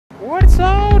What's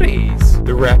Aldi's?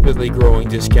 The rapidly growing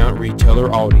discount retailer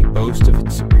Aldi boasts of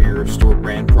its superior store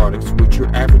brand products, which are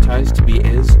advertised to be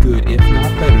as good, if not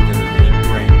better, than the name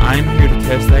brand. I'm here to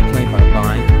test that claim by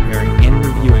buying, comparing, and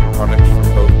reviewing products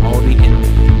from both Aldi and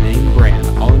the name brand,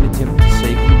 all in an attempt to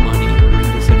save you money and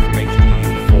bring this information to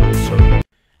you full circle.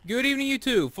 Good evening,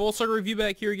 YouTube. Full Circle Review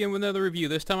back here again with another review.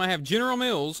 This time I have General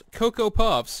Mills Cocoa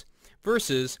Puffs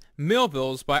versus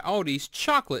Millville's by Aldi's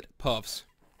Chocolate Puffs.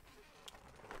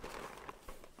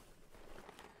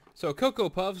 So Cocoa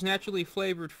Puffs, naturally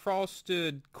flavored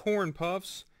frosted corn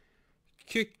puffs.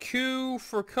 Cuckoo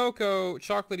for cocoa,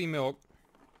 chocolatey milk.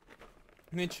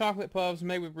 And then Chocolate Puffs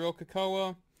made with real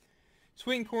cocoa.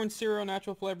 Sweetened corn cereal,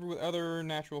 natural flavor with other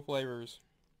natural flavors.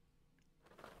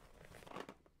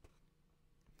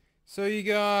 So you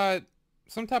got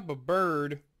some type of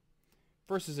bird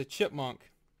versus a chipmunk.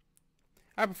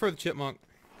 I prefer the chipmunk.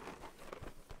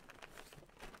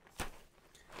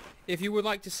 If you would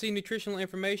like to see nutritional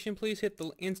information, please hit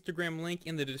the Instagram link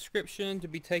in the description to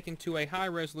be taken to a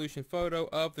high-resolution photo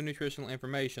of the nutritional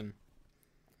information.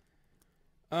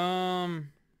 So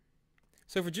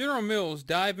for General Mills,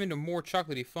 dive into more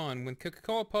chocolatey fun. When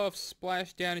Cocoa Puffs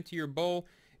splash down into your bowl,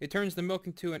 it turns the milk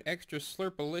into an extra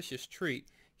slurpalicious treat.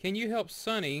 Can you help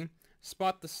Sonny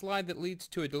spot the slide that leads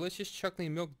to a delicious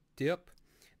chocolatey milk dip?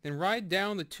 Then ride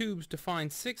down the tubes to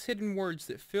find 6 hidden words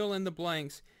that fill in the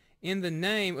blanks in the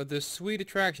name of this sweet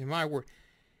attraction. My word.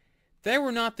 They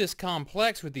were not this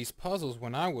complex with these puzzles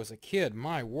when I was a kid.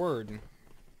 My word.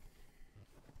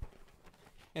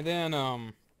 And then,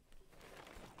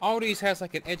 Aldi's has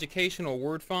like an educational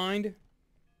word find.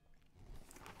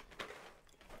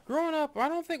 Growing up, I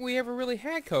don't think we ever really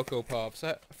had Cocoa Puffs.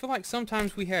 I feel like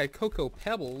sometimes we had Cocoa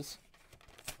Pebbles,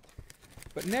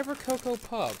 but never Cocoa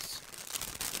Puffs.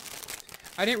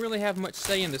 I didn't really have much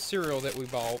say in the cereal that we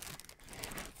bought.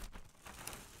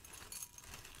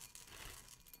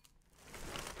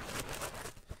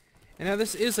 And now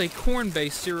this is a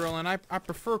corn-based cereal, and I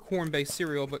prefer corn-based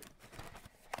cereal, but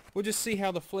we'll just see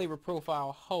how the flavor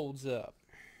profile holds up.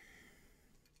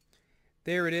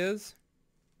 There it is.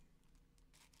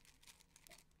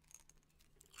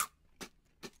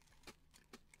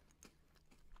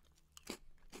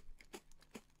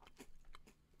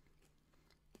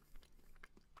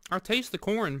 I taste the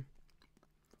corn.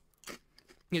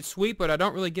 It's sweet, but I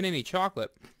don't really get any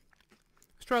chocolate.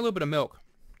 Let's try a little bit of milk.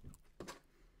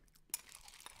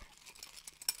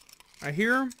 I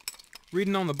hear,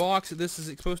 reading on the box, that this is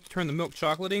supposed to turn the milk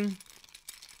chocolatey.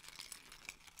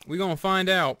 We're gonna find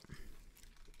out.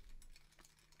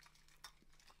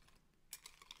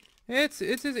 It's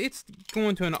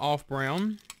going to an off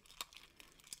brown.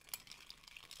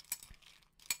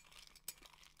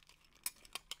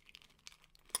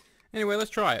 Anyway,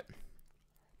 let's try it.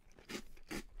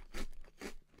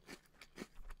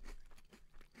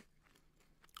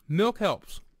 Milk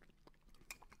helps.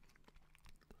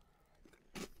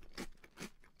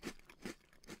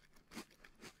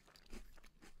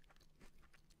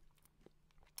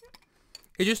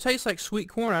 It just tastes like sweet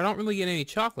corn. I don't really get any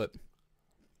chocolate.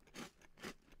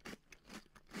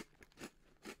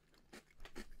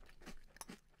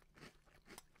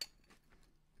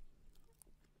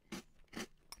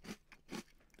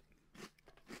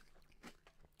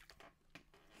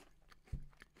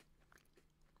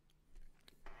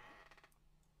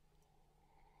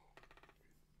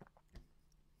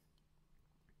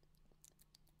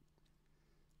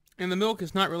 And the milk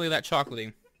is not really that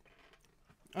chocolatey.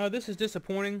 This is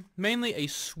disappointing. Mainly a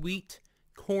sweet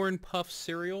corn puff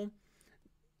cereal,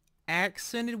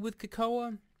 accented with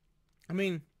cocoa. I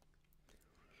mean,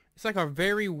 it's like a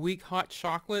very weak hot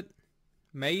chocolate,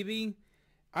 maybe.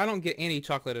 I don't get any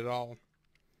chocolate at all.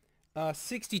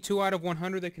 62 out of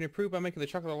 100. They can improve by making the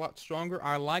chocolate a lot stronger.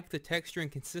 I like the texture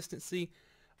and consistency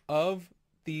of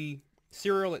the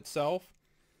cereal itself.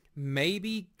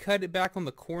 Maybe cut it back on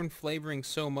the corn flavoring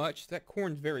so much. That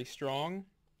corn's very strong.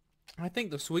 I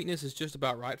think the sweetness is just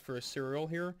about right for a cereal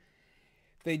here.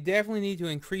 They definitely need to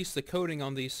increase the coating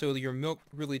on these so that your milk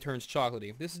really turns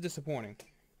chocolatey. This is disappointing.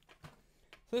 So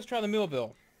let's try the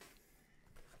Millville.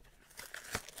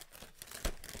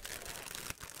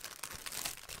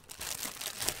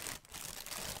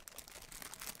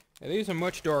 Yeah, these are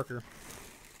much darker.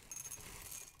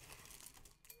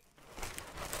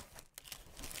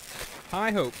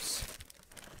 High hopes.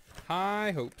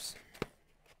 High hopes.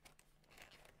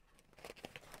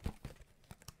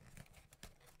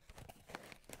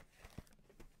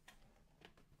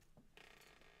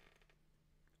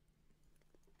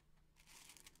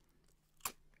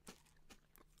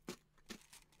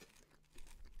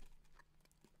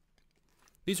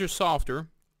 These are softer.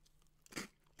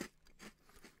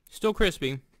 Still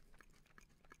crispy.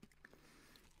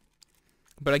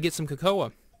 But I get some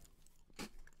cocoa. Let's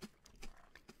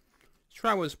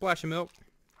try with a splash of milk.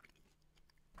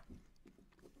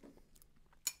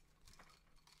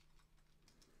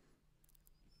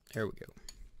 There we go.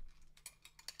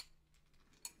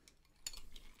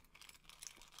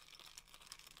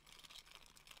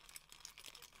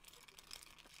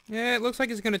 Yeah, it looks like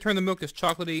it's going to turn the milk as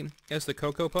chocolatey as the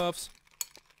Cocoa Puffs.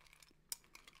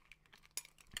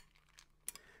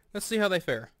 Let's see how they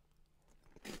fare.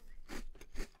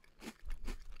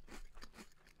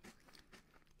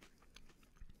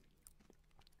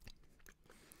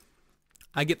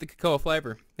 I get the cocoa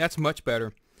flavor. That's much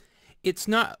better. It's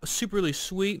not superly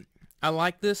sweet. I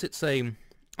like this. It's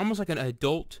almost like an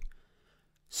adult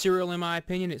cereal in my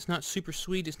opinion. It's not super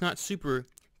sweet. It's not super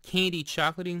candy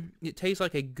chocolatey. It tastes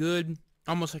like a good,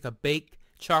 almost like a baked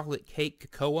chocolate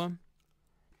cake cocoa.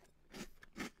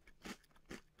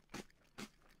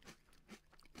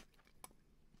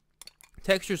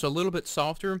 Texture's a little bit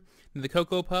softer than the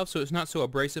Cocoa Puff, so it's not so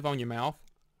abrasive on your mouth.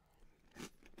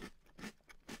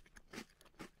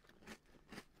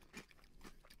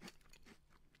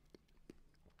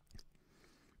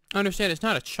 Understand, it's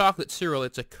not a chocolate cereal,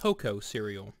 it's a cocoa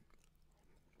cereal.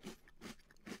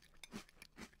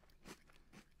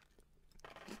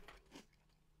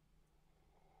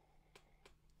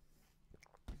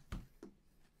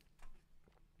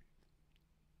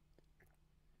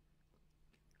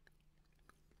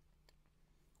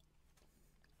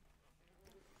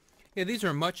 Yeah, these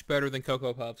are much better than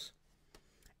Cocoa Puffs.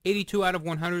 82 out of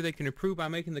 100. They can improve by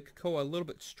making the cocoa a little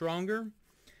bit stronger.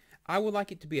 I would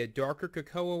like it to be a darker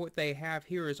cocoa. What they have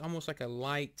here is almost like a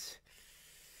light,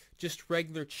 just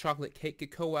regular chocolate cake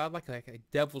cocoa. I'd like a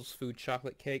devil's food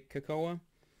chocolate cake cocoa.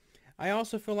 I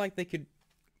also feel like they could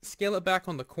scale it back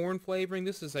on the corn flavoring.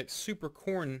 This is like super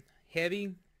corn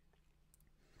heavy.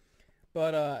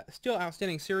 But still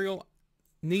outstanding cereal.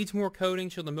 Needs more coating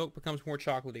so the milk becomes more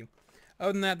chocolatey.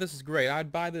 Other than that, this is great.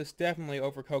 I'd buy this definitely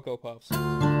over Cocoa Puffs. That's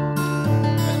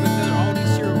been another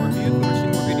Aldi cereal review. If you want to see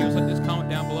more videos like this,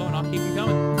 comment down below and I'll keep them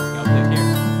coming.